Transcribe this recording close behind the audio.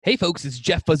Hey folks, it's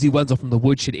Jeff Fuzzy Wenzel from the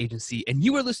Woodshed Agency, and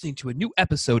you are listening to a new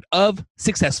episode of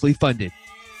Successfully Funded.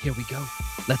 Here we go.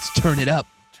 Let's turn it up.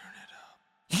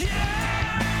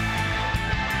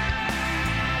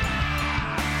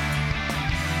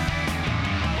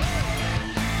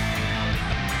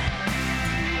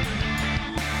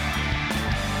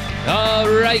 All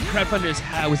right, crowdfunders,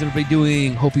 how is everybody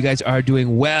doing? Hope you guys are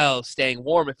doing well, staying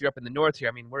warm if you're up in the north here.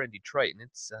 I mean, we're in Detroit, and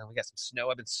it's we got some snow.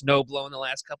 I've been snow blowing the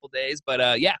last couple days,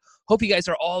 but yeah, hope you guys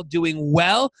are all doing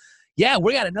well. Yeah,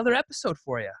 we got another episode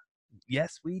for you.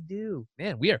 Yes, we do.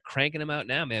 Man, we are cranking them out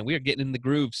now, man. We are getting in the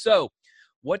groove. So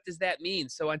what does that mean?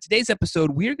 So on today's episode,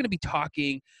 we're going to be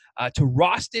talking to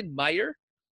Rostin Meyer,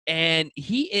 and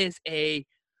he is a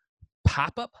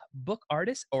pop-up book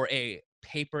artist or a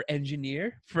paper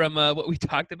engineer from what we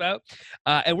talked about.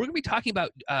 And we're going to be talking about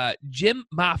Jim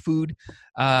Mahfood,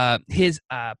 his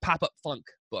pop-up funk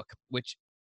book, which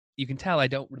you can tell I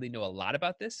don't really know a lot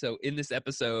about this. So in this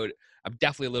episode, I'm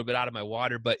definitely a little bit out of my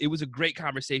water, but it was a great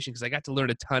conversation because I got to learn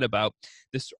a ton about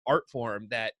this art form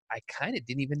that I kind of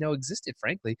didn't even know existed,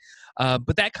 frankly.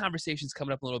 But that conversation is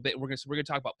coming up a little bit. We're going to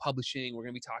talk about publishing. We're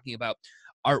going to be talking about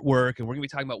artwork, and we're going to be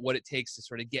talking about what it takes to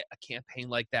sort of get a campaign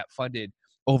like that funded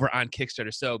over on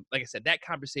Kickstarter. So like I said, that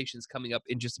conversation is coming up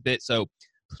in just a bit. So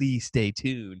please stay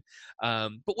tuned.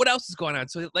 But what else is going on?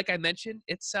 So like I mentioned,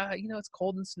 it's it's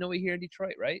cold and snowy here in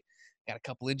Detroit, right? Got a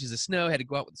couple inches of snow, had to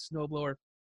go out with a snowblower.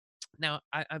 Now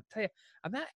I'll tell you,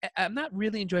 I'm not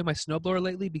really enjoying my snowblower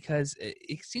lately because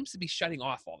it seems to be shutting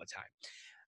off all the time.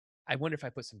 I wonder if I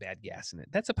put some bad gas in it.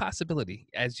 That's a possibility.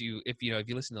 If you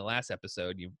listen to the last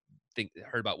episode, you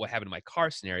heard about what happened in my car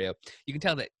scenario, you can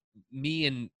tell that me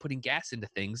and putting gas into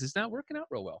things is not working out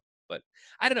real well. But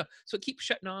I don't know. So it keeps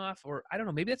shutting off, or I don't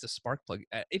know. Maybe that's a spark plug.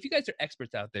 If you guys are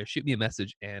experts out there, shoot me a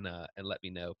message and let me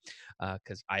know,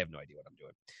 because I have no idea what I'm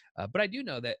doing. But I do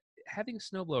know that having a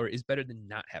snowblower is better than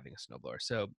not having a snowblower.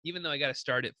 So even though I got to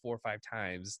start it 4 or 5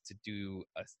 times to do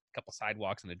a couple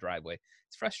sidewalks in the driveway,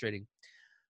 it's frustrating.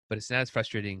 But it's not as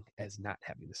frustrating as not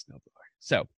having the snowblower.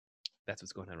 So that's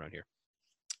what's going on around here.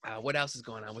 What else is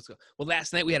going on? Well,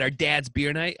 last night we had our dad's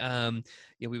beer night.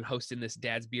 We've been hosting this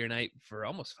dad's beer night for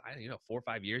almost 4 or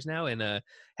 5 years now, and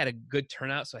had a good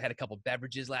turnout. So I had a couple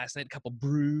beverages last night, a couple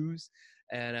brews,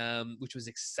 and which was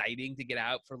exciting to get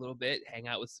out for a little bit, hang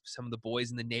out with some of the boys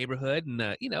in the neighborhood,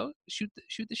 and shoot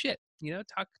the shit.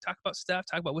 Talk about stuff,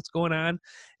 talk about what's going on,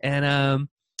 and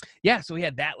so we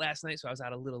had that last night. So I was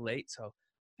out a little late. So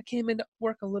I came into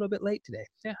work a little bit late today.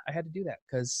 Yeah, I had to do that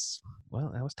because,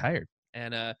 well, I was tired.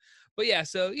 And but yeah,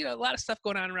 so a lot of stuff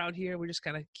going on around here. We're just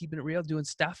kind of keeping it real, doing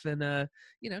stuff, and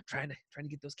trying to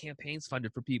get those campaigns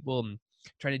funded for people and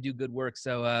trying to do good work.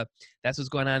 So that's what's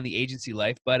going on in the agency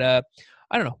life. But I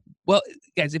don't know. Well,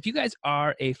 guys, if you guys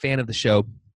are a fan of the show,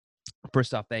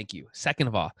 first off, thank you. Second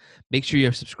of all, make sure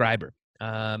you're a subscriber.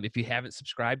 If you haven't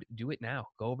subscribed, do it now.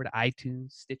 Go over to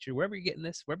iTunes, Stitcher, wherever you're getting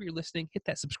this, wherever you're listening, hit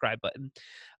that subscribe button.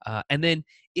 And then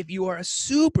if you are a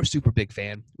super, super big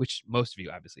fan, which most of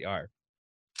you obviously are,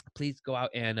 please go out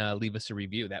and leave us a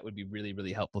review. That would be really,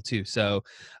 really helpful too. So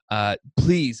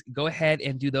please go ahead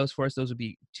and do those for us. Those would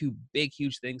be 2 big,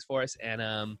 huge things for us.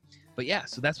 And but yeah,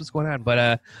 so that's what's going on.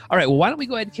 But all right, well, why don't we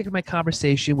go ahead and kick my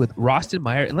conversation with Rostin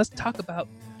Meyer, and let's talk about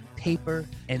paper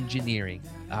engineering.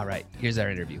 All right, here's our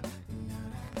interview.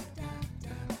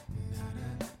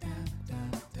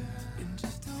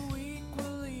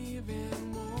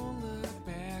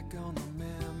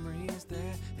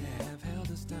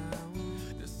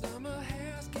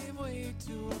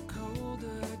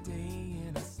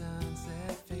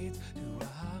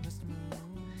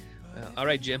 All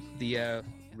right, Jim. The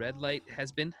red light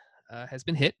has been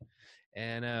hit,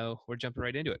 and we're jumping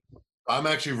right into it. I'm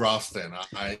actually Rostin.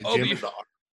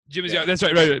 Jim is that's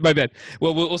right. My bad.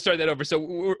 Well, we'll start that over.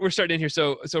 So we're starting in here.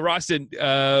 So Rostin,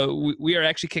 we are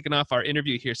actually kicking off our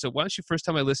interview here. So why don't you first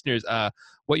tell my listeners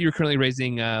what you're currently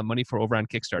raising money for over on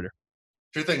Kickstarter?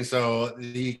 Sure thing. So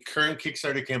the current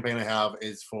Kickstarter campaign I have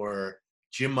is for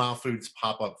Jim Mahfood's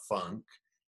Pop-Up Funk.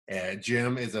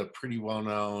 Jim is a pretty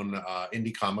well-known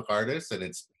indie comic artist, and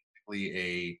it's basically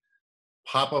a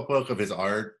pop-up book of his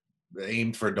art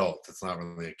aimed for adults. It's not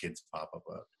really a kid's pop-up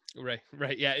book. Right.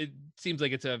 Yeah, it seems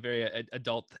like it's a very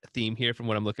adult theme here from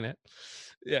what I'm looking at.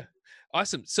 Yeah.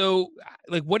 Awesome. So,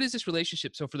 like, what is this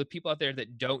relationship? So, for the people out there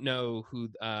that don't know who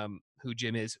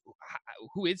Jim is,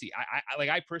 who is he?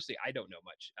 I personally, I don't know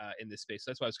much in this space.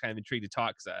 So that's why I was kind of intrigued to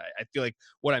talk, because I feel like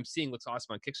what I'm seeing looks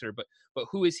awesome on Kickstarter. But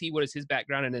who is he? What is his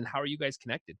background? And then how are you guys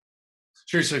connected?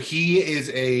 Sure. So he is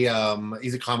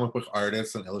he's a comic book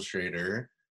artist and illustrator.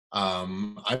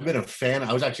 I've been a fan.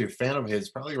 I was actually a fan of his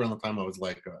probably around the time I was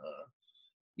like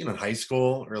in high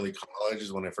school, early college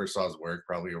is when I first saw his work,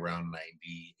 probably around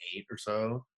 98 or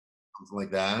so, something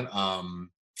like that.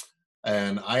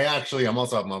 And I'm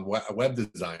also a web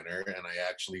designer, and I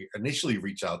actually initially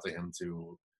reached out to him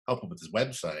to help him with his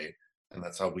website, and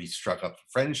that's how we struck up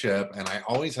a friendship. And I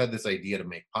always had this idea to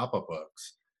make pop-up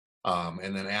books,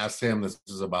 and then asked him. This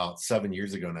is about 7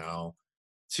 years ago now,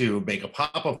 to make a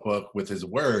pop-up book with his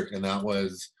work, and that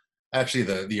was actually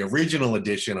the original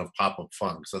edition of Pop-Up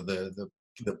Funk. So the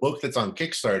book that's on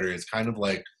Kickstarter is kind of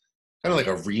like a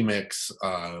remix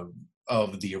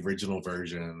of the original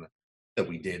version that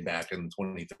we did back in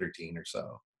 2013 or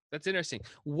so. That's interesting.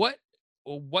 What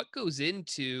goes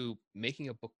into making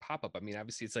a book pop up? I mean,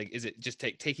 obviously, it's like, is it just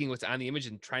taking what's on the image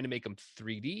and trying to make them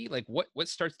 3D? Like, what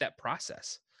starts that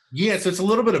process? Yeah, so it's a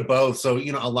little bit of both. So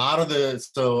a lot of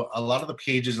the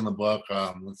pages in the book,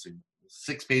 let's see,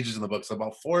 6 pages in the book. So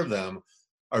about four of them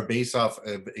are based off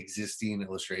of existing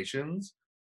illustrations.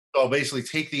 So I'll basically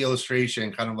take the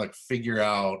illustration, kind of like figure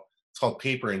out. It's called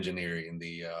paper engineering,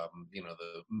 the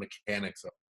mechanics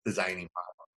of designing.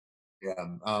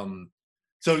 Yeah.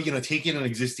 So taking an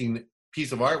existing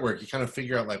piece of artwork, you kind of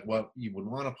figure out like what you would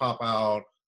want to pop out,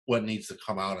 what needs to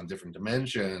come out in different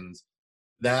dimensions.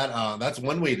 That's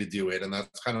one way to do it, and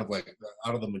that's kind of like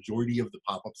out of the majority of the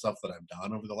pop-up stuff that I've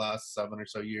done over the last 7 or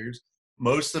so years.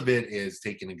 Most of it is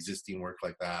taking existing work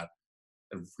like that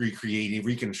and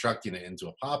reconstructing it into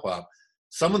a pop-up.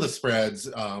 Some of the spreads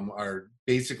are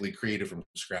basically created from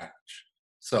scratch.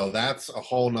 So that's a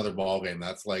whole nother ballgame.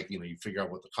 That's like, you figure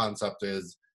out what the concept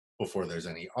is before there's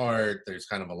any art. There's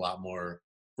kind of a lot more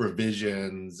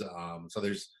revisions. So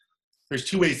there's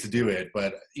two ways to do it,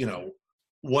 but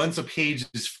once a page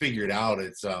is figured out,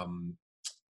 it's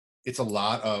a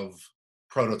lot of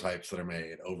prototypes that are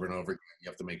made over and over again. You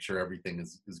have to make sure everything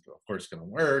is of course going to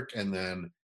work, and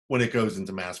then when it goes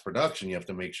into mass production, you have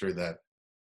to make sure that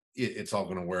it's all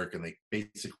going to work, and the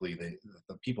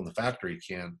people in the factory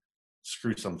can't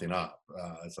screw something up.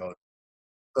 So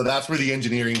that's where the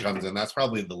engineering comes in. That's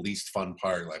probably the least fun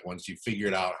part. Like once you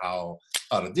figured out how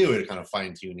to do it, kind of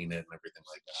fine tuning it and everything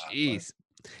like that. Jeez.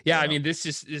 Yeah, I Yeah. mean, this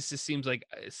just seems like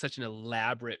such an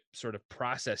elaborate sort of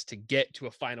process to get to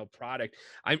a final product.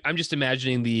 I'm just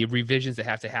imagining the revisions that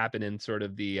have to happen in sort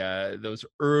of the those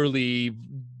early,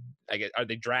 I guess, are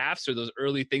they drafts or those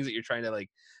early things that you're trying to like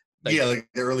Yeah, like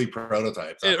the early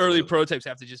prototypes, early absolutely. prototypes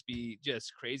have to just be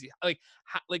just crazy. Like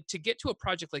like to get to a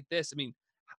project like this, I mean,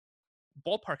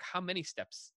 ballpark, how many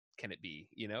steps can it be?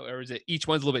 Or is it each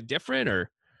one's a little bit different?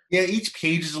 Or Yeah, each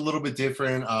page is a little bit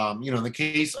different. In the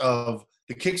case of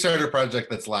the Kickstarter project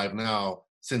that's live now,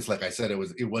 since like I said, it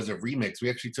was a remix. We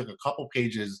actually took a couple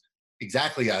pages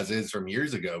exactly as is from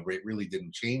years ago, but it really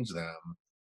didn't change them.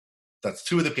 That's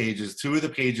two of the pages. Two of the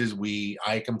pages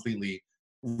I completely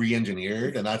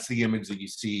re-engineered, and that's the image that you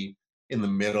see in the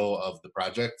middle of the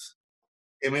project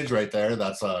image right there.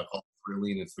 That's called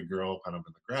Thrilling. It's the girl kind of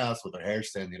in the grass with her hair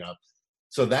standing up.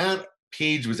 So that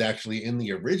page was actually in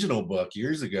the original book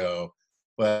years ago,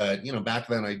 but back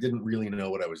then I didn't really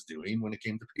know what I was doing when it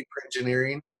came to paper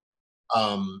engineering.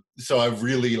 So I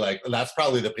really like that's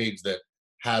probably the page that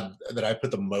I put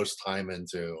the most time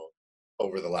into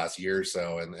over the last year or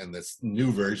so, and this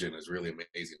new version is really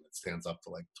amazing. It stands up to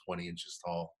like 20 inches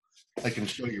tall. I can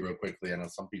show you real quickly. I know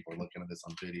some people are looking at this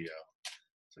on video.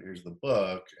 So here's the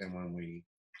book, and when we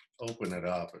open it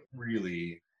up, it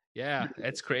really. yeah,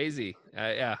 that's crazy.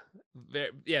 Yeah,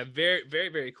 very, very,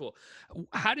 very cool.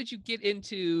 How did you get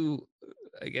into?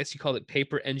 I guess you call it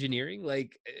paper engineering.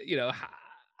 Like,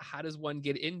 how does one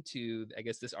get into, I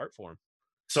guess, this art form?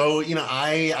 So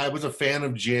I was a fan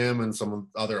of Jim and some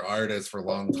other artists for a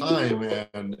long time,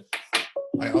 and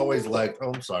I always liked.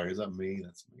 Oh, I'm sorry, is that me?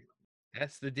 That's me.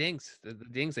 That's the dings. The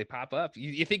dings, they pop up.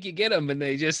 You think you get them, and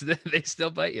they just they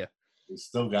still bite you. They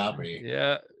still got me.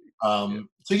 Yeah. Yeah.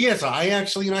 So yeah, so I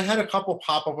actually, I had a couple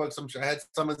pop-up books. I'm sure I had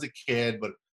some as a kid,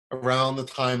 but around the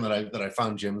time that I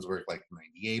found Jim's work, like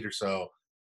 '98 or so,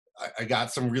 I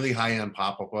got some really high-end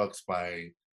pop-up books by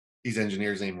these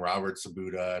engineers named Robert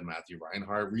Sabuda and Matthew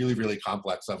Reinhardt. Really, really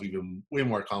complex stuff, even way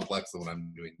more complex than what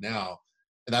I'm doing now.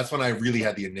 And that's when I really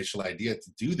had the initial idea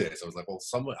to do this. I was like, well,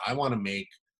 I want to make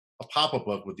a pop-up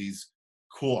book with these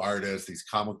cool artists, these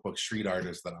comic book street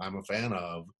artists that I'm a fan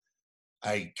of.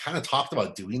 I kind of talked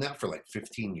about doing that for like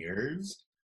 15 years,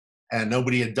 and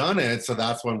nobody had done it. So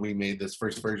that's when we made this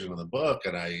first version of the book.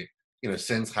 And I,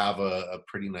 since have a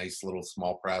pretty nice little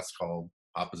small press called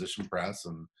Opposition Press.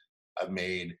 And I've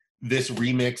made this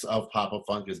remix of Papa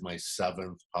Funk is my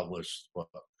seventh published book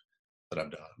that I've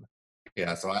done.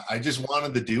 Yeah. So I just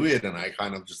wanted to do it. And I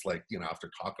kind of just like, after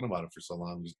talking about it for so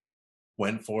long, just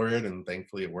went for it, and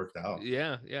thankfully it worked out.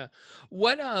 Yeah, yeah.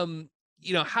 What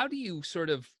how do you sort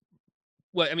of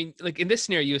well, I mean, like in this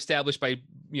scenario you established by,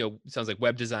 it sounds like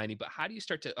web designing, but how do you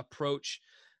start to approach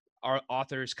our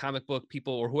authors, comic book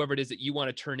people, or whoever it is that you want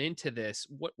to turn into this?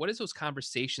 What is those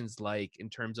conversations like in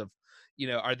terms of,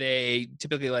 are they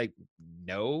typically like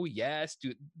no, yes?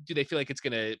 Do they feel like it's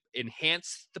going to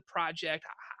enhance the project?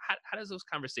 How does those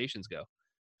conversations go?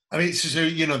 I mean,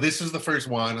 this is the first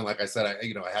one, and like I said, I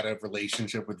had a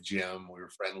relationship with Jim. We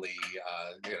were friendly.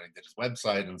 I did his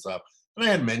website and stuff, and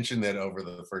I had mentioned that over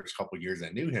the first couple years I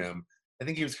knew him. I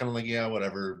think he was kind of like, "Yeah,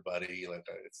 whatever, buddy. Like,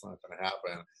 it's not going to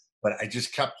happen." But I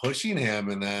just kept pushing him,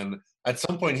 and then at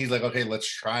some point, he's like, "Okay,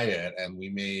 let's try it." And we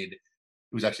made.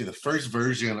 It was actually the first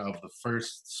version of the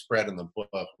first spread in the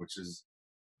book, which is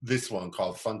this one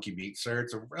called Funky Beat Sir.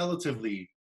 It's a relatively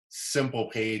simple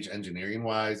page engineering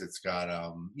wise. It's got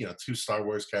two Star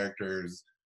Wars characters,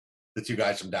 the two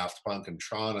guys from Daft Punk and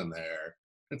Tron in there.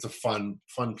 It's a fun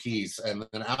piece. And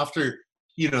then after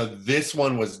this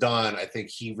one was done, I think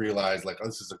he realized like, oh,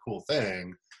 this is a cool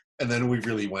thing. And then we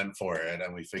really went for it,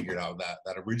 and we figured out that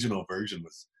that original version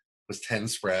was 10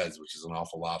 spreads, which is an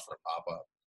awful lot for a pop-up.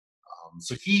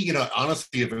 So he,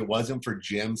 honestly, if it wasn't for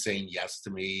Jim saying yes to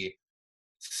me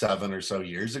 7 or so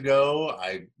years ago,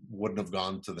 I wouldn't have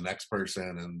gone to the next person,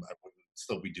 and I wouldn't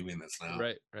still be doing this now.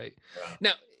 Right, right. Yeah.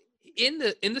 Now, in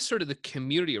the sort of the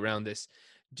community around this,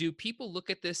 do people look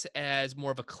at this as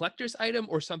more of a collector's item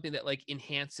or something that like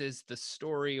enhances the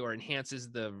story or enhances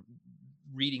the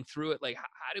reading through it? Like,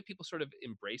 how do people sort of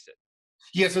embrace it?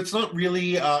 Yeah, so it's not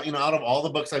really, out of all the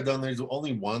books I've done, there's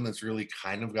only one that's really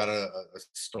kind of got a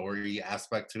story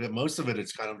aspect to it. Most of it,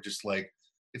 it's kind of just like,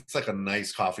 it's like a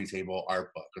nice coffee table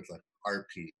art book. It's like art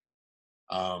piece.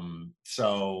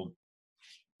 So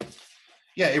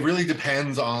yeah, it really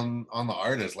depends on the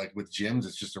artist. Like with Jim's,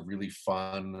 it's just a really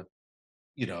fun,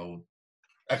 you know,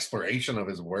 exploration of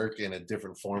his work in a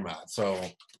different format. So,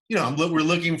 we're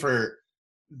looking for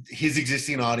his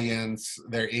existing audience.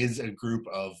 There is a group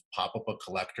of pop-up book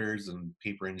collectors and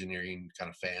paper engineering kind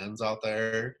of fans out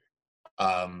there.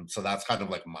 So that's kind of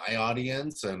like my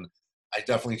audience. And I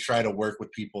definitely try to work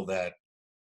with people that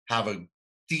have a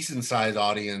decent sized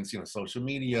audience, social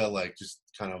media, like just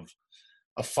kind of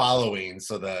a following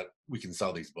so that we can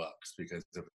sell these books, because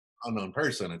if it's an unknown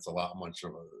person, it's a lot much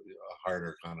of a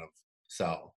harder kind of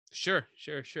sell. Sure,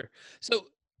 sure, sure. So,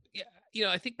 yeah,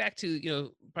 I think back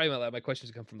to, probably a lot of my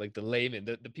questions come from like the layman,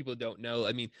 the people who don't know.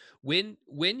 I mean, when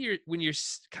you're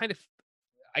kind of,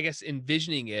 I guess,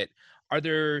 envisioning it, are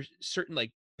there certain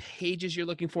like pages you're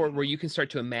looking for where you can start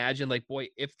to imagine like, boy,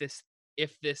 if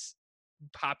this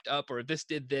popped up or if this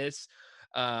did this,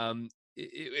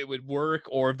 it would work?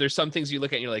 Or if there's some things you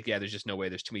look at and you're like, yeah, there's just no way.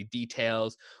 There's too many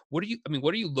details. What are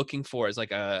you looking for as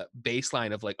like a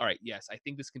baseline of like, all right, yes, I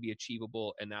think this can be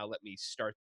achievable. And now let me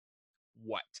start.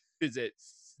 What is it?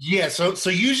 Yeah, so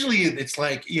usually it's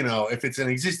like, if it's an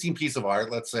existing piece of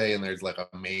art, let's say, and there's like a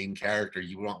main character,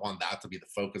 you don't want that to be the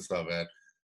focus of it.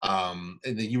 And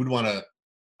then you would want to,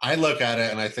 I look at it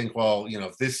and I think, well,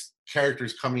 if this character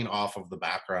is coming off of the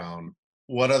background,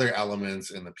 what other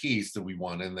elements in the piece do we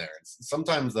want in there?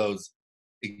 Sometimes those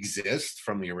exist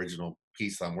from the original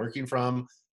piece I'm working from.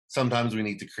 Sometimes we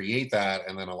need to create that.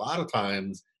 And then a lot of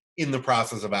times in the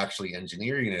process of actually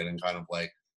engineering it and kind of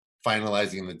like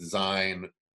finalizing the design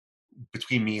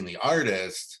between me and the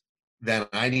artist, then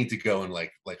I need to go and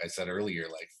like I said earlier,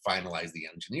 like finalize the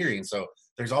engineering. So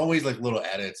there's always like little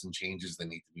edits and changes that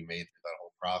need to be made through that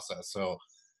whole process. So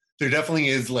there definitely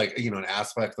is like, an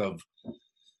aspect of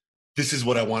this is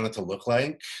what I want it to look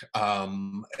like.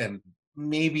 And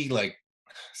maybe like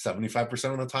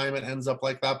 75% of the time it ends up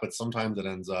like that, but sometimes it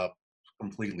ends up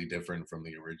completely different from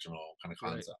the original kind of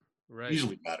Right, concept. right.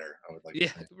 Usually better, I would like to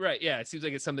Yeah, say. right. Yeah, it seems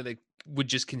like it's something that would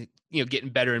just getting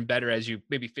better and better as you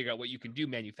maybe figure out what you can do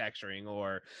manufacturing,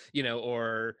 or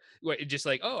or what, just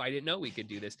like, oh, I didn't know we could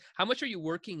do this. How much are you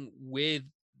working with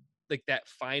like that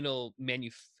final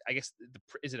I guess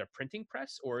is it a printing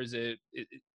press or is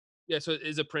yeah, so it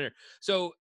is a printer.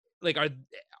 So like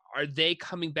are they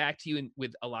coming back to you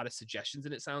with a lot of suggestions,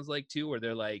 and it sounds like too, or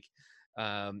they're like,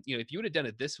 if you would have done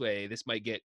it this way, this might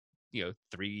get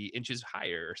 3 inches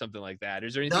higher or something like that.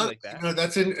 Is there anything Not like that?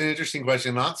 That's an interesting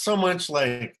question. Not so much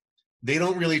like they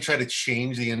don't really try to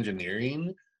change the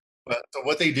engineering, but so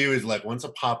what they do is like once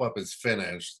a pop-up is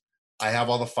finished, I have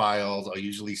all the files. I'll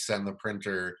usually send the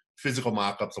printer physical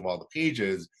mock-ups of all the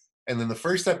pages. And then the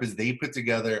first step is they put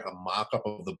together a mock-up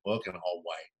of the book in all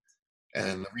white.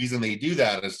 And the reason they do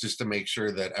that is just to make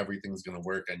sure that everything's going to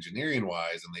work engineering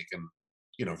wise and they can,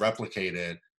 replicate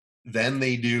it. Then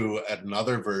they do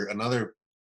another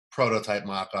prototype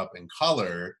mock-up in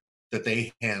color that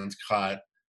they hand cut,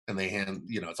 and they hand,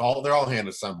 they're all hand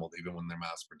assembled even when they're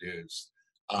mass produced.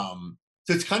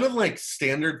 So it's kind of like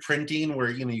standard printing where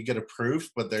you get a proof,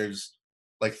 but there's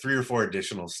like 3 or 4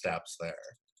 additional steps there.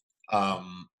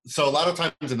 So a lot of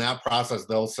times in that process,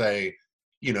 they'll say,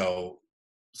 you know,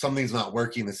 something's not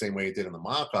working the same way it did in the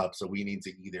mock-up, so we need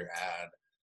to either add,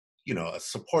 a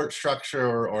support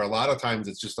structure, or a lot of times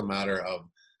it's just a matter of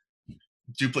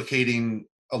duplicating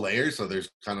a layer. So there's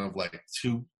kind of like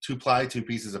two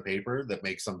pieces of paper that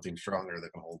make something stronger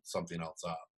that can hold something else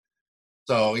up.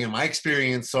 So, my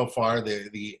experience so far,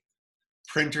 the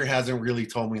printer hasn't really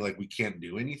told me like we can't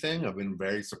do anything. I've been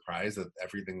very surprised that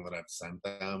everything that I've sent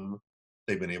them,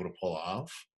 they've been able to pull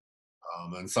off.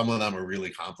 And some of them are really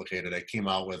complicated. I came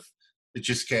out with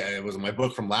it was my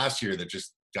book from last year that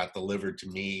just got delivered to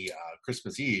me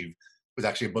Christmas Eve. It was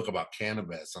actually a book about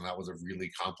cannabis, and that was a really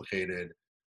complicated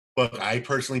book. I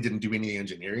personally didn't do any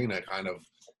engineering. I kind of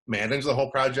managed the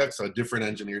whole project, so a different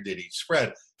engineer did each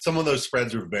spread. Some of those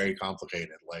spreads were very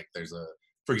complicated. Like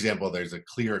for example, there's a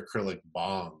clear acrylic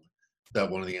bong that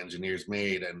one of the engineers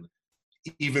made, and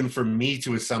even for me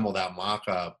to assemble that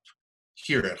mock-up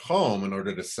here at home in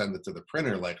order to send it to the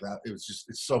printer like that, it's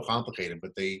so complicated,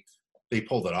 but they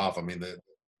pulled it off. I mean,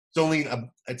 it's only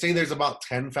I'd say there's about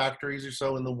 10 factories or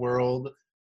so in the world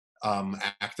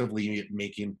actively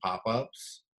making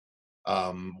pop-ups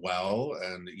well,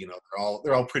 and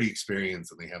they're all pretty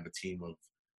experienced, and they have a team of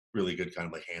really good kind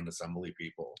of like hand assembly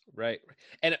people. Right.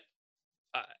 And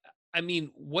uh, I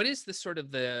mean, what is the sort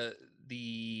of the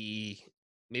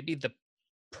maybe the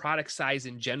product size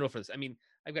in general for this? I mean,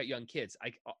 I've got young kids.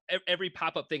 Every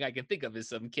pop-up thing I can think of is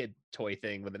some kid toy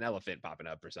thing with an elephant popping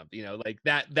up or something, like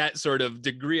that sort of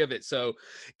degree of it. So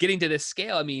getting to this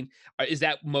scale, I mean, is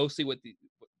that mostly what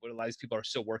a lot of these people are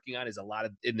still working on, is a lot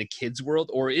of in the kids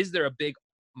world, or is there a big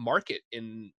market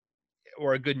in,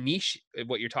 or a good niche of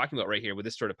what you're talking about right here with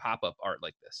this sort of pop-up art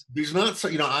like this? There's not, so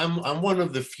I'm one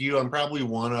of the few. I'm probably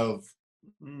one of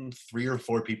 3 or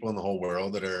 4 people in the whole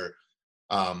world that are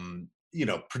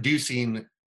producing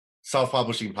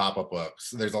self-publishing pop-up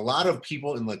books. There's a lot of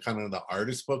people in the kind of the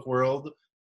artist book world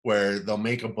where they'll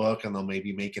make a book and they'll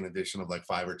maybe make an edition of like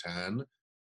 5 or 10,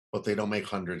 but they don't make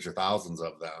hundreds or thousands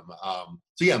of them.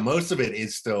 So yeah, most of it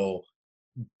is still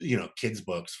kids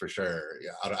books for sure.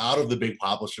 Yeah, out of the big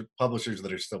publishers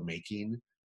that are still making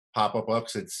pop-up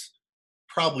books, it's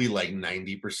probably like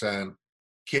 90%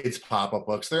 kids pop-up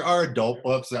books. There are adult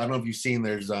books. I don't know if you've seen,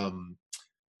 there's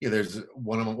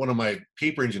one of my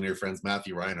paper engineer friends,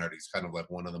 Matthew Reinhardt. He's kind of like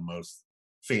one of the most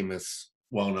famous,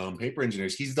 well-known paper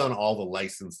engineers. He's done all the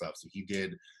licensed stuff. So he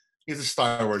has a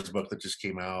Star Wars book that just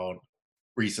came out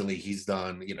recently. He's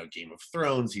done, Game of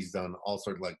Thrones. He's done all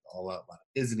sort of like a lot of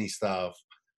Disney stuff.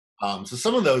 So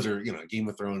some of those are, Game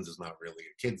of Thrones is not really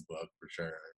a kid's book for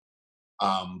sure.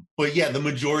 But yeah, the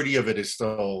majority of it is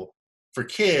still for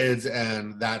kids.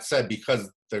 And that said, because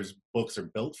there's books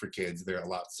are built for kids, they're a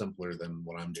lot simpler than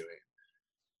what I'm doing.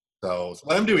 So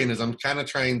what I'm doing is I'm kind of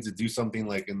trying to do something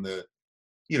like in the,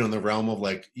 in the realm of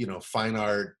like, fine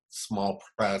art, small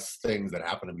press things that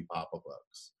happen to be pop-up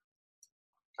books.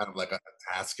 Kind of like a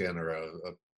Taskin or a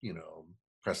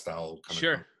Prestel kind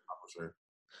Sure. of publisher.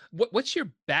 What's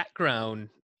your background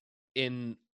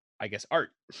in, I guess, art,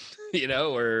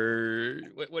 or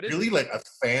what is Really it? like a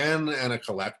fan and a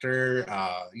collector.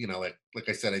 Like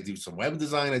I said, I do some web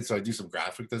design, so I do some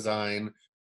graphic design,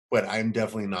 but I'm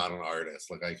definitely not an artist.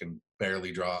 Like I can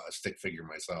barely draw a stick figure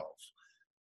myself.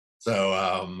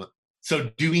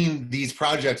 So doing these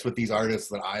projects with these artists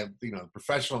that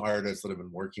professional artists that have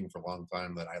been working for a long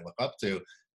time that I look up to,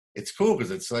 it's cool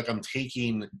because it's like I'm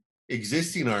taking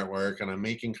existing artwork and I'm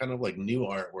making kind of like new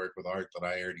artwork with art that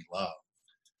I already love.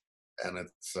 And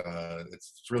it's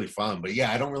really fun. But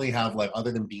yeah, I don't really have, like,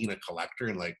 other than being a collector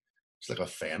and like just like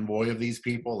a fanboy of these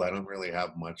people, I don't really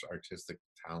have much artistic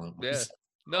talent Yeah. myself.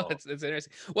 No, it's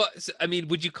interesting. Well, so, I mean,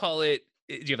 would you call it?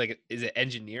 Do you have like? Is it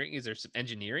engineering? Is there some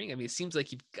engineering? I mean, it seems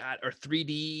like you've got, or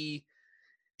 3D.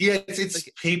 Yeah, it's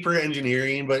Like, paper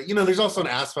engineering, but there's also an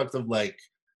aspect of like,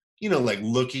 like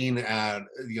looking at,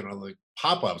 like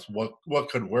pop-ups, what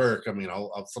could work. I mean,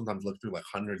 I'll sometimes look through like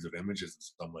hundreds of images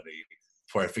of somebody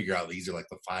before I figure out these are like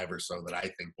the 5 or so that I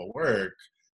think will work,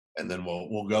 and then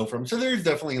we'll go from. So there's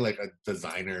definitely like a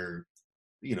designer,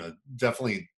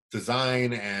 definitely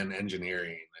design and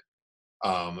engineering,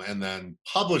 and then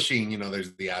publishing.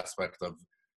 There's the aspect of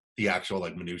the actual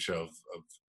like minutia of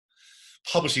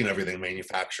publishing everything,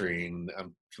 manufacturing.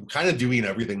 I'm kind of doing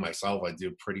everything myself. I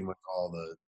do pretty much all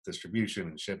the distribution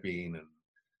and shipping, and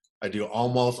I do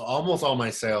almost all my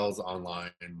sales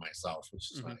online myself,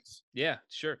 which is Mhm. nice. Yeah,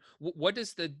 sure. What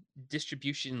does the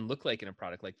distribution look like in a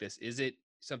product like this? Is it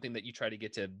something that you try to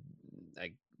get to,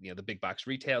 like, the big box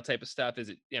retail type of stuff? Is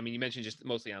it, I mean, you mentioned just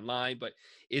mostly online, but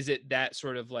is it that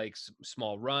sort of like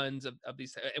small runs of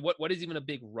these? What is even a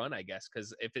big run, I guess?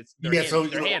 Because if it's Yeah, so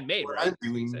they're handmade, what right? I'm That's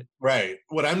what you said. doing, right?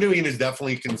 What I'm doing is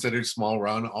definitely considered small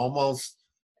run. Almost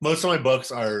most of my books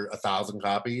are 1,000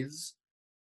 copies,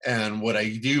 and what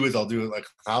I do is I'll do like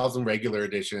 1,000 regular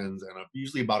editions, and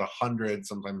usually about 100,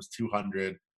 sometimes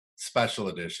 200 special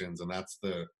editions, and that's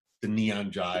the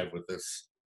neon jive with this,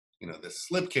 this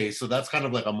slipcase. So that's kind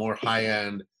of like a more high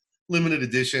end limited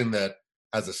edition that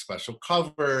has a special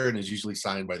cover and is usually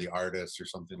signed by the artist or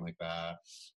something like that.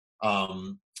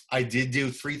 Um, I did do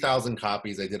 3,000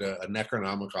 copies. I did a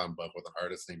Necronomicon book with an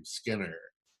artist named Skinner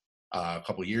a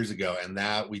couple years ago, and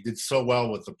that we did so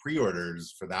well with the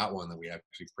pre-orders for that one that we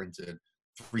actually printed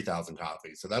 3,000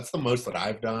 copies. So that's the most that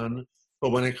I've done. But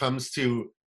when it comes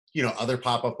to other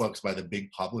pop-up books by the big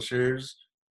publishers,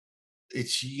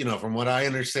 it's from what I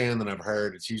understand and I've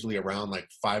heard, it's usually around like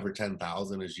 5 or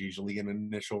 10,000 is usually an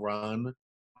initial run.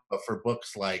 But for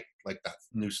books like that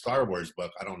new Star Wars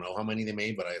book, I don't know how many they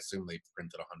made, but I assume they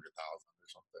printed 100,000 or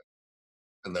something,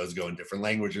 and those go in different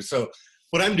languages. So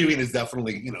what I'm doing is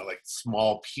definitely like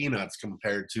small peanuts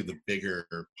compared to the bigger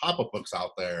pop-up books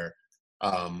out there.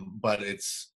 But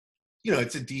it's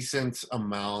a decent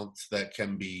amount that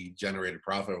can be generated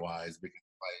profit-wise because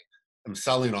I'm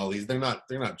selling all these. They're not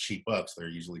cheap books. They're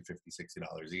usually $50,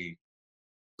 $60 each.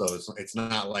 So it's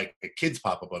not like a kid's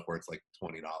pop-up book where it's like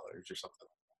 $20 or something.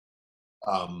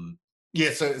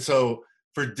 Yeah, so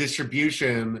for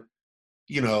distribution,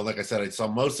 like I said, I saw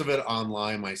most of it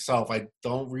online myself. I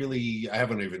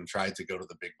haven't even tried to go to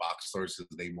the big box stores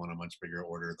because they want a much bigger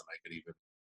order than I could even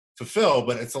fulfill.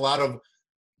 But it's a lot of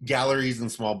galleries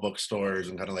and small bookstores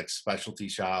and kind of like specialty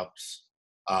shops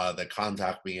that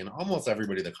contact me. And almost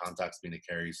everybody that contacts me to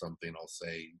carry something, I'll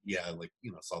say, yeah, like,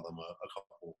 sell them a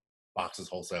couple boxes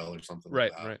wholesale or something like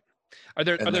Right, that. right. Are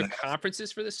there And then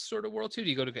conferences for this sort of world too? Do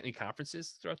you go to any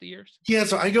conferences throughout the years? yeah,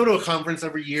 so I go to a conference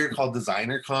every year called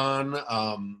Designer Con.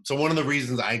 So one of the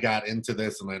reasons I got into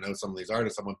this, and I know some of these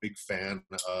artists, I'm a big fan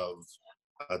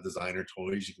of designer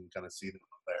toys. You can kind of see them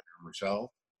up there on the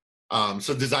shelf.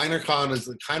 So Designer Con is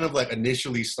kind of like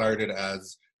initially started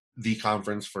as the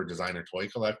conference for designer toy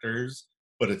collectors,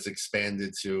 but it's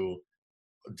expanded to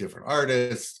different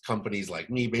artists, companies like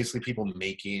me, basically people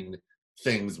making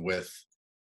things with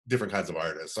different kinds of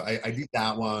artists. So I did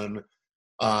that one.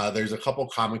 There's a couple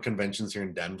comic conventions here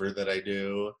in Denver that I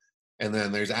do. And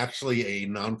then there's actually a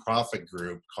nonprofit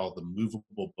group called the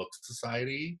Movable Book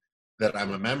Society that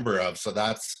I'm a member of. So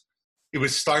it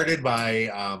was started by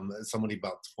somebody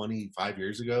about 25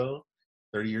 years ago,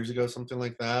 30 years ago, something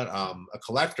like that, a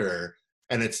collector.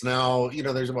 And it's now,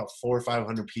 there's about 400 or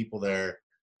 500 people there.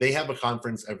 They have a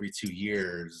conference every 2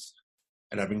 years.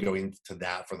 And I've been going to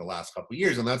that for the last couple of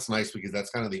years. And that's nice because that's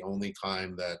kind of the only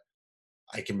time that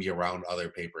I can be around other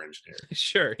paper engineers.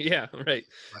 Sure. Yeah. Right.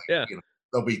 Like, Yeah.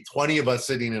 there'll be 20 of us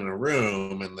sitting in a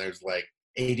room, and there's like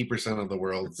 80% of the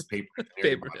world's paper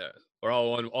engineering. Paper, yeah, or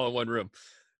all in one room.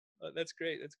 That's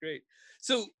great. That's great.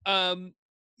 So,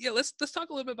 yeah, let's talk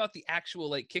a little bit about the actual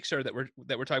like Kickstarter that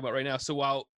we're talking about right now. So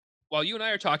while you and I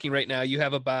are talking right now, you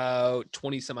have about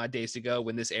 20 some odd days to go.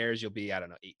 When this airs, you'll be, I don't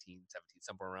know, 18, 17,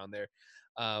 somewhere around there.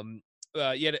 Um,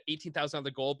 you had 18,000 on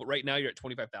the goal, but right now you're at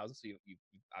 25,000. So you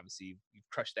obviously you've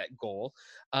crushed that goal.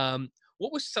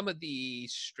 What was some of the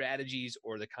strategies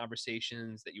or the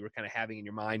conversations that you were kind of having in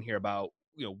your mind here about,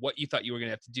 what you thought you were going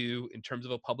to have to do in terms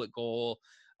of a public goal,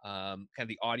 kind of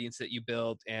the audience that you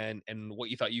built, and what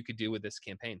you thought you could do with this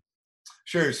campaign?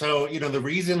 Sure. So, the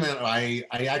reason that I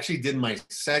actually did my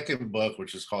second book,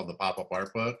 which is called the Pop-Up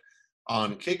Art Book,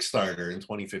 on Kickstarter in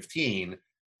 2015.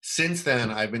 Since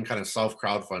then, I've been kind of self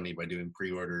crowdfunding by doing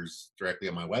pre-orders directly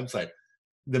on my website.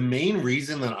 The main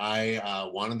reason that I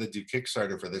wanted to do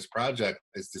Kickstarter for this project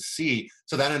is to see.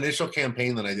 So that initial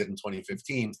campaign that I did in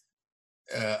 2015,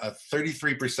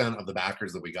 33% of the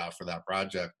backers that we got for that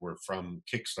project were from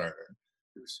Kickstarter,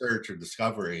 research or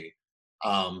discovery.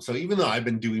 So even though I've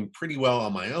been doing pretty well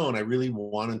on my own, I really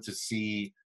wanted to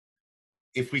see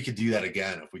if we could do that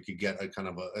again, if we could get a kind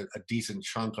of a decent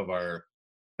chunk of our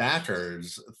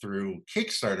backers through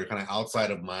Kickstarter, kind of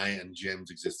outside of my and Jim's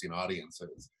existing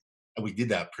audiences. And we did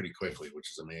that pretty quickly,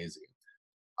 which is amazing.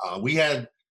 We had,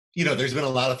 there's been a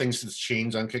lot of things that's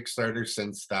changed on Kickstarter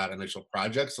since that initial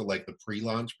project. So, like the pre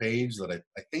launch page, that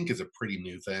I think is a pretty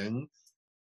new thing,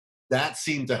 that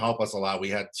seemed to help us a lot. We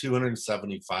had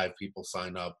 275 people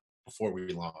sign up before we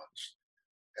launched.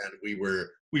 and we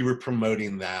were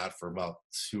promoting that for about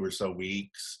 2 or so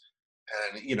weeks.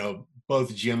 And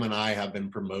both Jim and I have been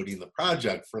promoting the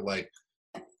project for like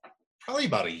probably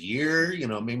about a year.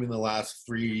 Maybe in the last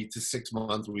 3 to 6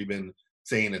 months, we've been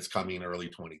saying it's coming early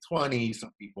 2020.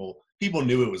 Some people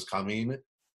knew it was coming,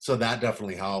 so that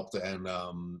definitely helped. And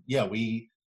yeah, we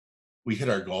hit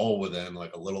our goal within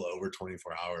like a little over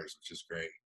 24 hours, which is great.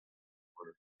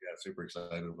 We're, yeah, super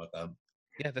excited about that.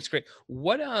 Yeah, that's great.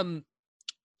 What when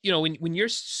you're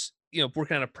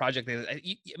working on a project, I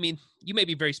mean, you may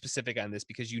be very specific on this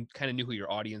because you kind of knew who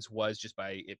your audience was just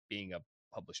by it being a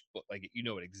published book, like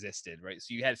it existed, right?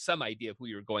 So you had some idea of who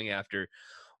you were going after.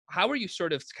 How are you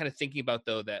sort of kind of thinking about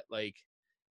though that like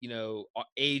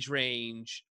age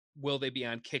range? Will they be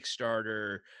on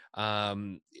Kickstarter?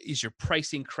 Is your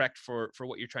pricing correct for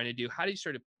what you're trying to do? How do you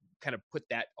sort of kind of put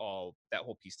that whole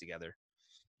piece together?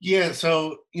 Yeah,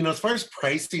 so as far as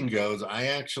pricing goes, I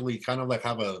actually kind of like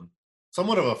have a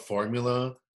somewhat of a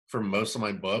formula for most of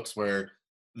my books where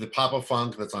the Pop of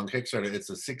Funk that's on Kickstarter, it's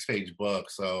a 6-page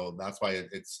book, so that's why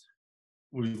it's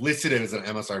we listed it as an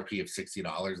MSRP of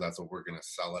 $60. That's what we're gonna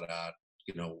sell it at,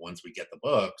 once we get the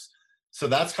books. So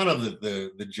that's kind of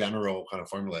the general kind of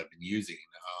formula I've been using.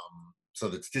 So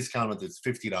that's discounted. It's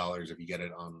 $50 if you get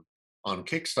it on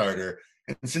Kickstarter.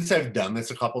 And since I've done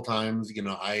this a couple times,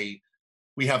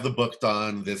 we have the book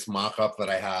done. This mock-up that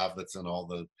I have that's in all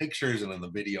the pictures and in the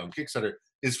video on Kickstarter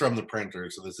is from the printer.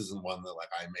 So this isn't one that like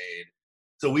I made.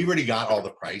 So we already got all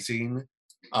the pricing.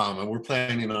 And we're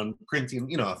planning on printing,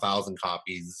 1,000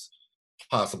 copies,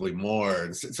 possibly more.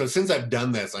 And so since I've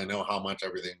done this, I know how much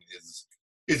everything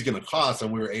is going to cost,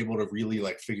 and we were able to really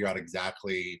like figure out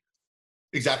exactly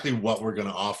what we're going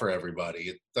to offer everybody.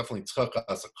 It definitely took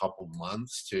us a couple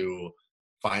months to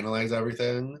finalize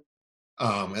everything.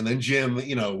 And then Jim,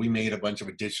 we made a bunch of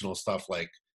additional stuff.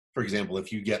 Like, for example,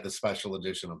 if you get the special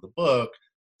edition of the book,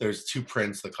 there's 2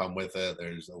 prints that come with it.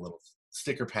 There's a little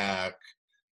sticker pack.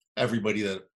 Everybody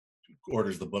that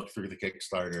orders the book through the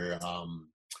Kickstarter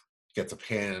gets a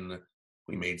pin.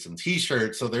 We made some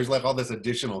T-shirts, so there's like all this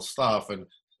additional stuff, and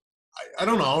I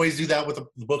don't always do that with the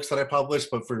books that I publish,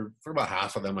 but for about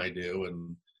half of them I do,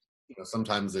 and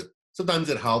sometimes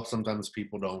it helps. Sometimes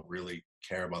people don't really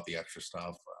care about the extra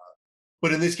stuff,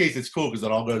 but in this case, it's cool because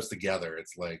it all goes together.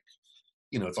 It's like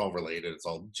it's all related. It's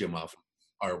all Jim off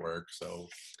artwork, so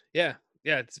Yeah,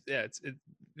 it's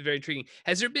very intriguing.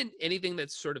 Has there been anything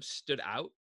that sort of stood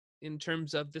out in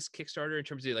terms of this Kickstarter, in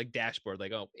terms of like dashboard,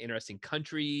 like interesting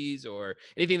countries or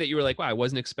anything that you were like, wow, I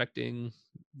wasn't expecting,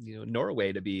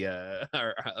 Norway to be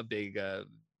or a big a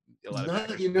lot of not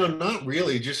backers from there. not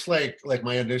really. Just like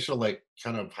my initial like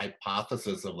kind of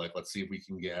hypothesis of like let's see if we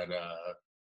can get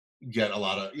a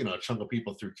lot of a chunk of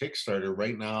people through Kickstarter.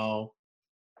 Right now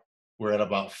we're at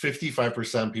about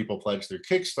 55% people pledged through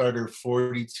Kickstarter,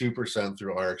 42%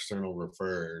 through our external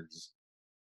refers.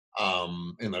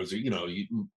 And those are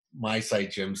my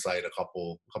site, Jim's site, a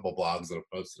couple blogs that have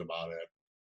posted about it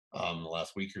the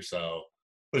last week or so.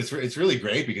 But it's really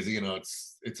great because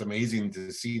it's amazing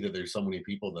to see that there's so many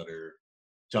people that are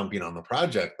jumping on the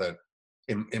project that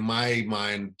in my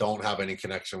mind don't have any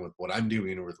connection with what I'm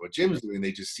doing or with what Jim's doing.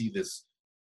 They just see this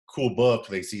cool book,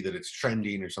 they see that it's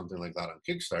trending or something like that on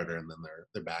Kickstarter, and then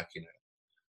they're backing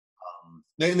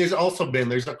it. And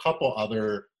there's a couple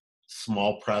other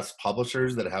small press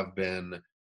publishers that have been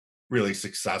really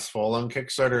successful on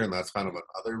Kickstarter, and that's kind of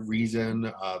another reason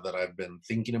that I've been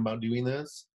thinking about doing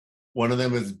this. One of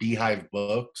them is Beehive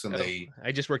Books, and Oh,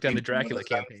 I just worked on the Dracula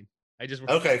campaign. I just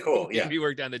Okay, cool, yeah. we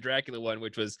worked on the Dracula one,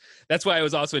 which was that's why I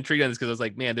was also intrigued on this because I was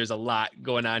like, man, there's a lot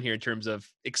going on here in terms of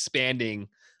expanding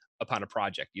upon a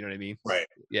project. You know what I mean? Right.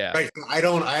 Yeah. Right.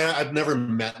 I've never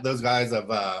met those guys.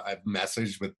 I've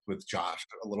messaged with Josh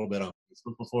a little bit on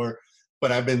Facebook before,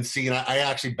 but I've been seeing. I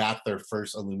actually backed their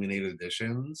first illuminated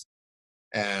editions,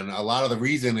 and a lot of the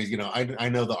reason is I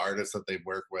know the artists that they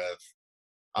work with.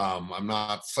 I'm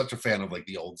not such a fan of like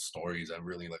the old stories. I'm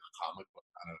really like a comic book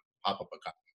kind of pop up a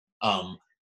comic.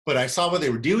 But I saw what they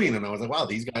were doing, and I was like, wow,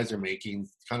 these guys are making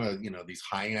kind of these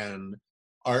high end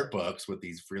art books with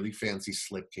these really fancy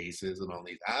slip cases and all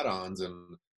these add-ons. And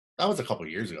that was a couple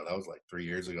years ago. That was like 3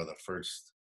 years ago, the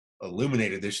first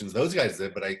illuminated editions those guys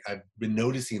did. But I've been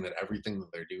noticing that everything that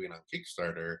they're doing on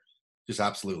Kickstarter just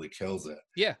absolutely kills it.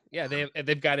 Yeah,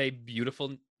 they've got a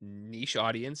beautiful niche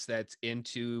audience that's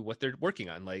into what they're working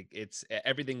on. Like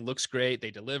everything looks great,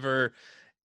 they deliver.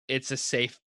 It's a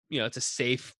safe, it's a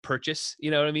safe purchase,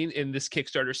 you know what I mean, in this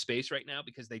Kickstarter space right now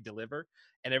because they deliver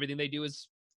and everything they do is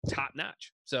top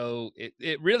notch. So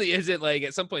it really isn't like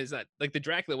at some point it's not like the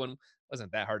Dracula one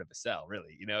wasn't that hard of a sell,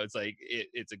 really. It's like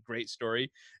it's a great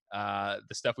story. The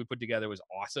stuff we put together was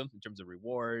awesome in terms of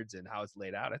rewards and how it's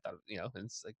laid out. I thought,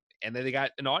 it's like, and then they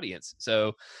got an audience.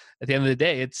 So at the end of the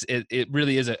day, it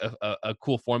really is a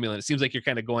cool formula. And it seems like you're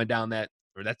kind of going down that,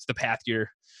 or that's the path you're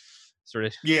sort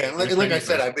of Yeah, and like I trending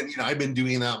said, towards. I've been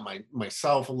doing that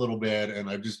myself a little bit, and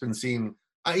I've just been seeing.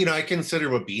 I consider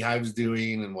what Beehive's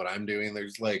doing and what I'm doing.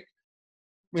 There's like,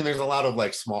 I mean, there's a lot of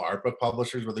like small art book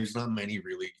publishers, but there's not many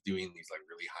really doing these like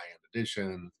really high end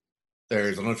editions. I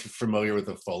don't know if you're familiar with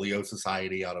the Folio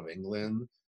Society out of England.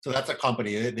 So that's a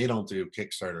company. They don't do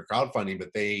Kickstarter crowdfunding,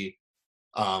 but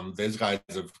those guys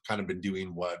have kind of been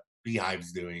doing what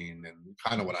Beehive's doing and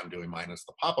kind of what I'm doing, minus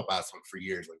the pop up aspect for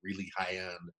years, like really high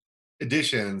end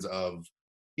editions of,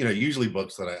 usually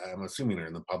books that I'm assuming are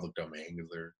in the public domain because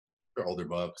they're older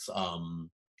books.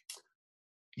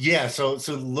 Yeah, so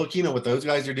looking at what those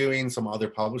guys are doing, some other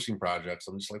publishing projects,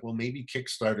 I'm just like, well, maybe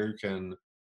Kickstarter can,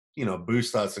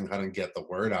 boost us and kind of get the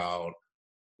word out.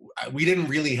 We didn't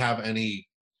really have any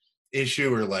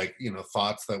issue or like,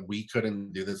 thoughts that we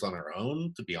couldn't do this on our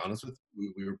own. To be honest with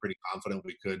you, we were pretty confident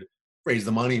we could raise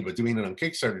the money, but doing it on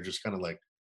Kickstarter just kind of like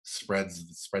spreads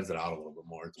it out a little bit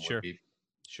more to more Sure. people.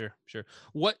 Sure.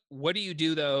 What do you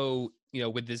do though,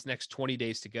 with this next 20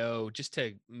 days to go, just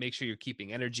to make sure you're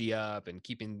keeping energy up and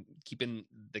keeping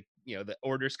the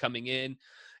orders coming in?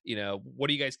 What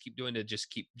do you guys keep doing to just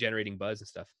keep generating buzz and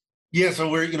stuff? Yeah,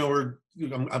 so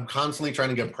I'm constantly trying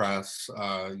to get press.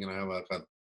 I have a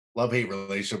love-hate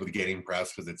relationship with getting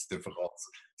press because it's difficult.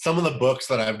 Some of the books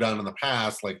that I've done in the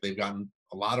past, like they've gotten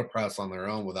a lot of press on their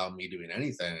own without me doing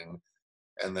anything.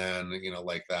 And then,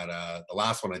 like that the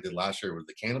last one I did last year was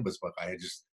the cannabis book. I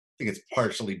just think it's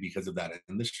partially because of that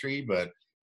industry, but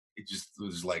it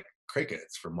was like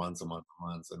crickets for months and months and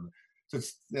months. And so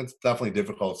it's definitely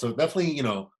difficult. So definitely,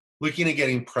 looking at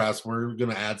getting press, we're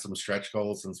gonna add some stretch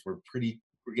goals since we're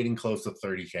getting close to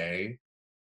 30K,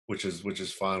 which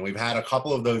is fun. We've had a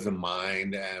couple of those in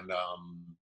mind, and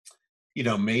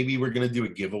maybe we're gonna do a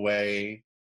giveaway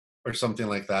or something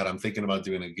like that. I'm thinking about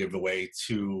doing a giveaway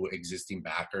to existing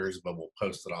backers, but we'll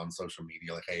post it on social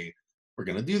media like, hey, we're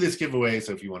gonna do this giveaway.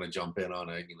 So if you want to jump in on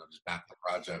it, just back the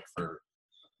project for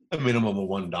a minimum of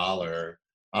 $1.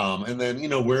 And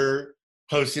then, we're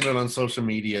posting it on social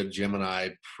media, Jim and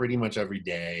I, pretty much every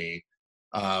day.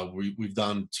 We've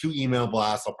done 2 email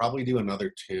blasts. I'll probably do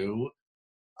another 2.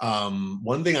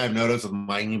 One thing I've noticed with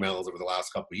my emails over the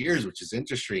last couple of years, which is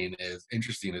interesting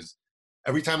is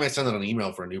every time I send out an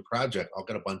email for a new project, I'll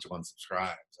get a bunch of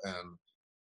unsubscribes. And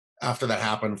after that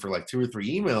happened for like 2 or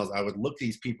 3 emails, I would look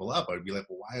these people up. I would be like,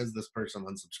 well, why is this person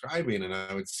unsubscribing? And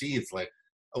I would see it's like,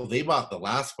 oh, they bought the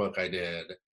last book I did.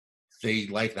 They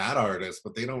like that artist,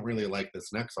 but they don't really like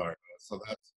this next artist. So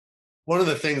that's one of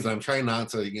the things I'm trying not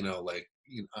to,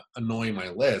 annoy my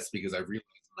list, because I realize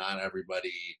not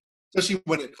everybody, especially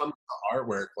when it comes to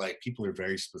artwork, like people are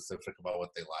very specific about what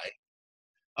they like.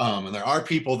 And there are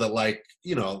people that like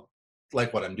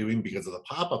what I'm doing because of the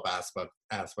pop-up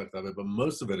aspect of it, but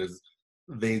most of it is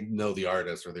they know the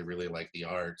artist or they really like the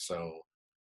art. So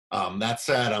that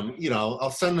said,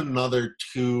 I'll send another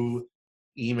 2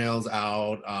 emails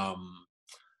out.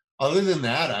 Other than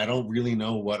that, I don't really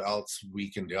know what else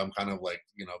we can do. I'm kind of like,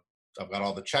 I've got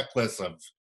all the checklists. I've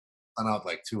sent out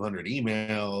like 200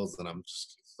 emails, and I'm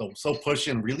just so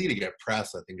pushing really to get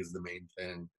press. I think is the main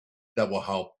thing that will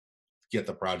help get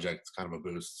the project kind of a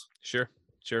boost. Sure.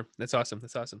 That's awesome.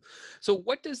 So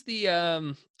what does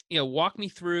walk me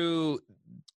through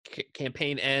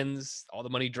campaign ends, all the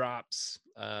money drops.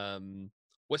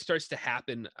 What starts to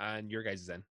happen on your guys'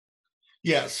 end?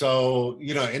 Yeah, so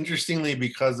interestingly,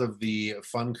 because of the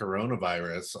fun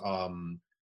coronavirus,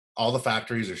 all the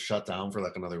factories are shut down for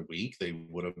like another week. They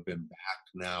would have been back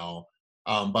now,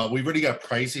 but we've already got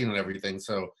pricing and everything.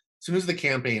 So as soon as the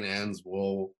campaign ends,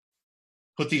 we'll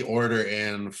put the order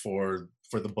in for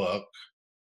the book.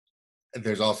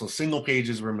 There's also single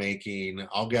pages we're making.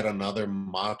 I'll get another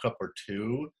mock-up or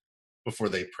 2 before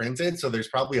they print it. So there's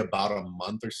probably about a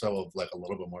month or so of like a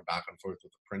little bit more back and forth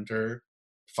with the printer,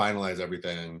 finalize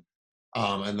everything.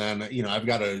 And then,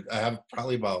 I have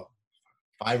probably about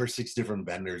 5 or 6 different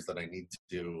vendors that I need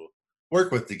to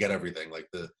work with to get everything. Like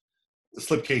the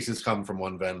slipcases come from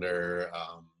one vendor,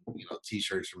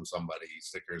 t-shirts from somebody,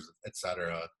 stickers,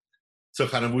 etc. So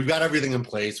kind of we've got everything in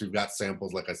place. We've got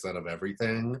samples, like I said, of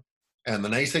everything. And the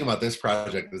nice thing about this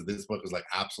project is this book is like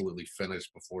absolutely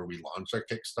finished before we launch our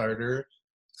Kickstarter.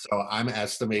 So I'm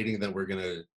estimating that we're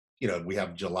gonna, we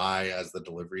have July as the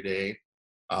delivery date.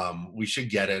 We should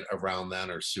get it around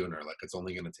then or sooner. Like it's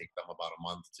only gonna take them about a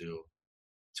month to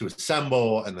to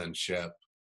assemble and then ship.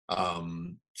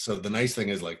 So the nice thing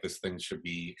is like this thing should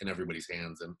be in everybody's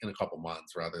hands in a couple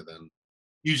months rather than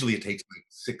usually it takes like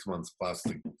 6 months plus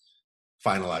to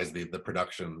finalize the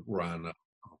production run of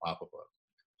a pop-up book.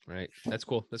 Right. That's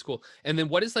cool. That's cool. And then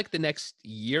what does like the next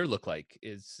year look like?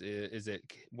 Is it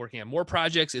working on more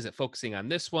projects? Is it focusing on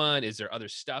this one? Is there other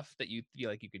stuff that you feel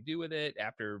like you could do with it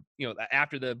after,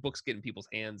 after the books get in people's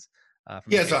hands from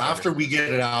the Yeah, so Kickstarter? after we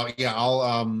get it out, yeah,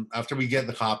 I'll after we get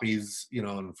the copies,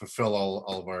 and fulfill all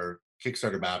of our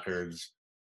Kickstarter backers,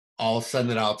 I'll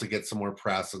send it out to get some more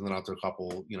press and then out to a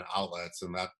couple, outlets,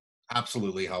 and that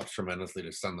absolutely helps tremendously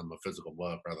to send them a physical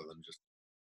book rather than just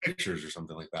pictures or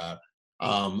something like that.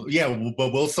 Yeah,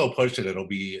 but we'll still push it. It'll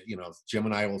be, Jim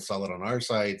and I will sell it on our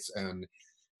sites, and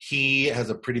he has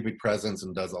a pretty big presence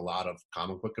and does a lot of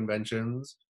comic book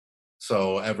conventions.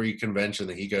 So every convention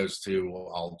that he goes to,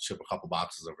 I'll ship a couple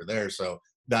boxes over there. So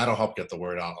that'll help get the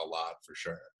word out a lot for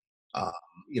sure. Um,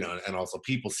 and also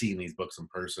people seeing these books in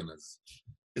person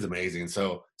is amazing.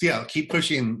 So yeah, I'll keep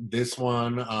pushing this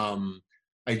one.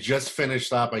 I just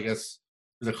finished up. I guess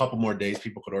there's a couple more days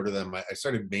people could order them. I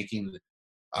started making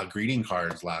greeting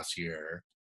cards last year.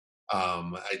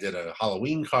 I did a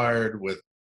Halloween card with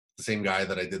the same guy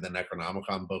that I did the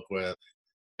Necronomicon book with.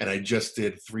 And I just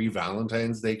did 3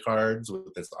 Valentine's Day cards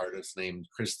with this artist named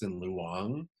Kristen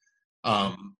Luong.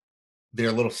 They're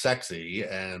a little sexy,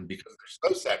 and because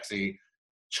they're so sexy,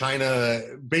 China,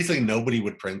 basically nobody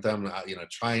would print them.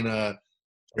 China,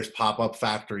 there's pop-up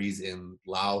factories in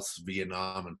Laos,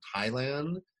 Vietnam, and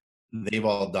Thailand. They've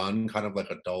all done kind of like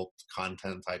adult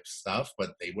content type stuff,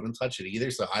 but they wouldn't touch it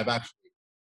either. So I've actually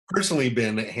personally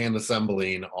been hand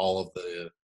assembling all of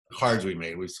the cards we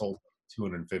made. We sold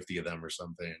 250 of them or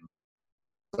something.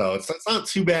 So it's not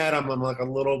too bad. I'm like a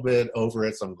little bit over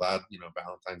it. So I'm glad,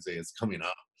 Valentine's Day is coming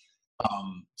up.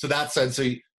 So that said,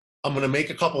 I'm going to make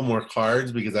a couple more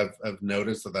cards because I've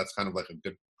noticed that that's kind of like a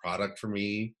good product for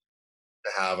me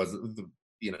to have as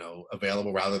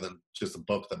available rather than just a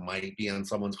book that might be on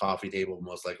someone's coffee table.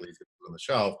 Most likely it's going to be on the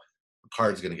shelf. The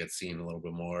card's going to get seen a little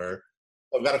bit more.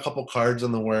 I've got a couple cards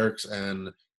in the works,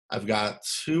 and I've got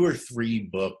 2 or 3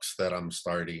 books that I'm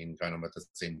starting kind of at the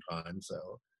same time.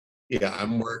 So yeah,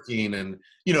 I'm working, and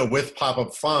with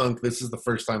Pop-Up Funk, this is the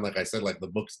first time, like I said, like the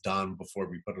book's done before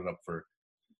we put it up for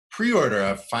pre-order.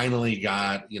 I've finally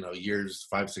got,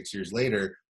 5-6 years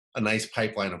later, a nice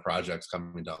pipeline of projects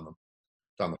coming down the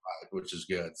pipe, which is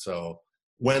good. So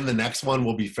when the next one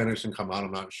will be finished and come out,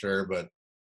 I'm not sure, but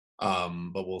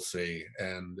we'll see.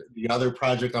 And the other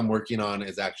project I'm working on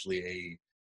is actually a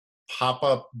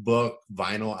pop-up book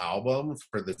vinyl album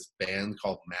for this band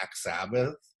called Max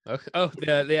Sabbath.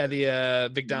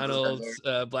 The McDonald's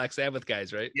Black Sabbath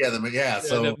guys, right? Yeah.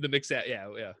 So the mix that,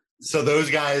 yeah. So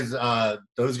those guys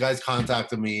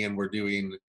contacted me, and we're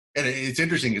doing. And it's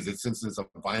interesting because since it's a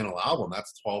vinyl album,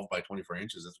 that's 12 by 24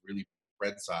 inches. It's really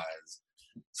spread size.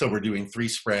 So we're doing 3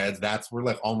 spreads. We're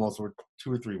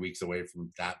 2 or 3 weeks away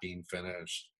from that being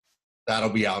finished. That'll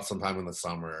be out sometime in the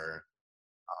summer.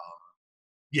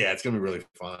 Yeah, it's gonna be really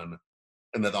fun.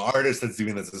 And the artist that's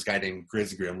doing this guy named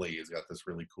Grizz Grimley. He's got this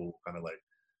really cool kind of like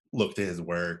look to his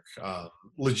work.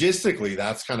 Logistically,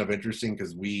 that's kind of interesting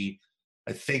because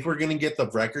I think we're gonna get the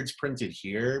records printed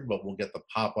here, but we'll get the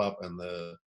pop-up and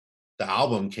the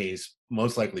album case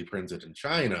most likely printed in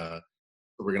China.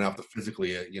 But we're gonna have to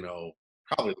physically,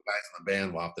 probably the guys in the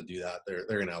band will have to do that.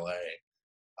 They're in LA.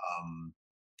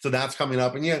 So that's coming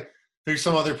up. And yeah, there's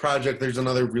some other project. There's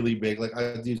another really big, like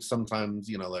I do sometimes,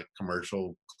 like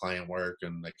commercial client work,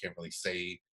 and I can't really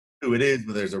say who it is,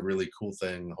 but there's a really cool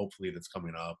thing, hopefully, that's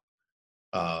coming up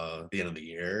at the end of the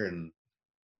year. And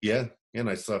yeah,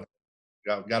 nice stuff.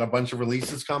 Got a bunch of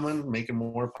releases coming, making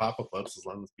more pop-up books as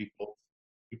long as people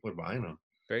are buying them.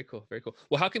 Very cool. Very cool.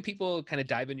 Well, how can people kind of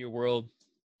dive in your world,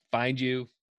 find you,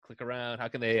 click around? How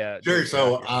can they? Sure.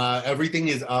 So everything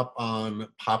is up on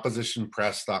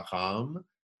poppositionpress.com.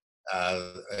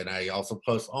 And I also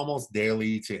post almost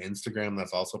daily to Instagram.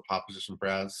 That's also Popposition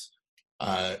Press.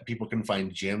 People can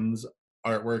find Jim's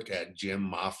artwork at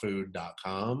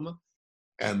jimmafood.com.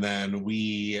 And then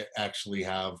we actually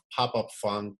have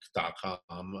popupfunk.com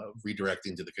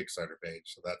redirecting to the Kickstarter page.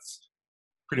 So that's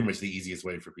pretty much the easiest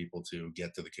way for people to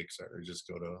get to the Kickstarter. Just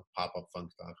go to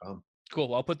popupfunk.com. Cool.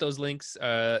 Well, I'll put those links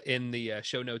in the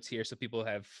show notes here so people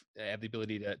have the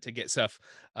ability to get stuff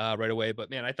right away. But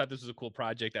man, I thought this was a cool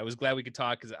project. I was glad we could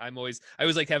talk because I always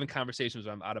like having conversations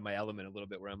when I'm out of my element a little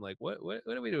bit, where I'm like, what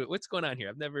are we doing? What's going on here?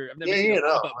 I've never seen a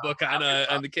pop-up book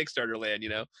on the Kickstarter land,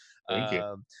 Thank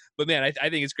you. But man, I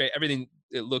think it's great. Everything,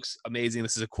 it looks amazing.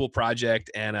 This is a cool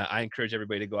project, and I encourage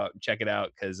everybody to go out and check it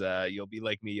out because you'll be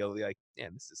like me. You'll be like,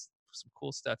 man, this is some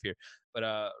cool stuff here. But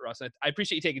Ross, I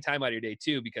appreciate you taking time out of your day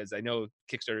too, because I know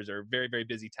Kickstarters are a very, very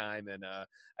busy time, and I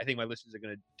think my listeners are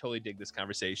going to totally dig this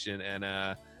conversation, and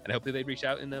hopefully they reach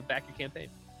out and back your campaign.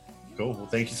 Cool. Well,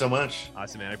 thank you so much.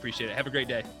 Awesome, man. I appreciate it. Have a great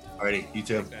day. Alrighty, you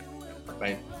too. Thanks, man.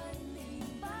 Bye.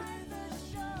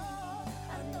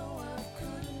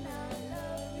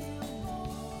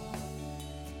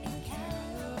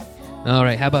 All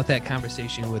right, how about that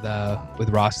conversation with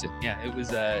Roston? Yeah, it was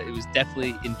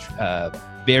definitely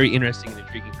very interesting and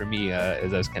intriguing for me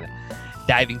as I was kind of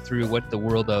diving through what the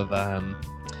world of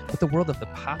the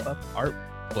pop-up art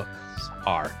books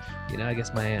are. You know, I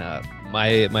guess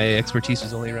my expertise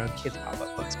was only around kids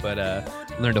pop-up books, but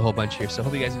learned a whole bunch here. So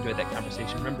hope you guys enjoyed that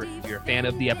conversation. Remember, if you're a fan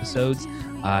of the episodes,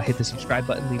 hit the subscribe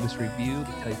button, leave us a review,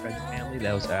 tell your friends and family.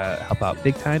 That was help out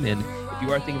big time. And if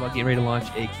you are thinking about getting ready to launch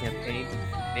a campaign,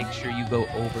 make sure you go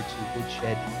over to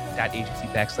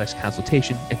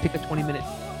woodshed.agency/consultation and pick a 20-minute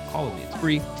call with me. It's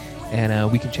free,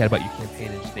 and we can chat about your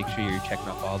campaign and just make sure you're checking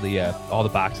off all the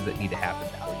boxes that need to happen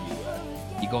before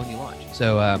you go and you launch.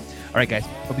 So, all right, guys,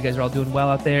 hope you guys are all doing well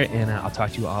out there, and I'll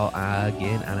talk to you all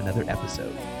again on another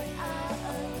episode.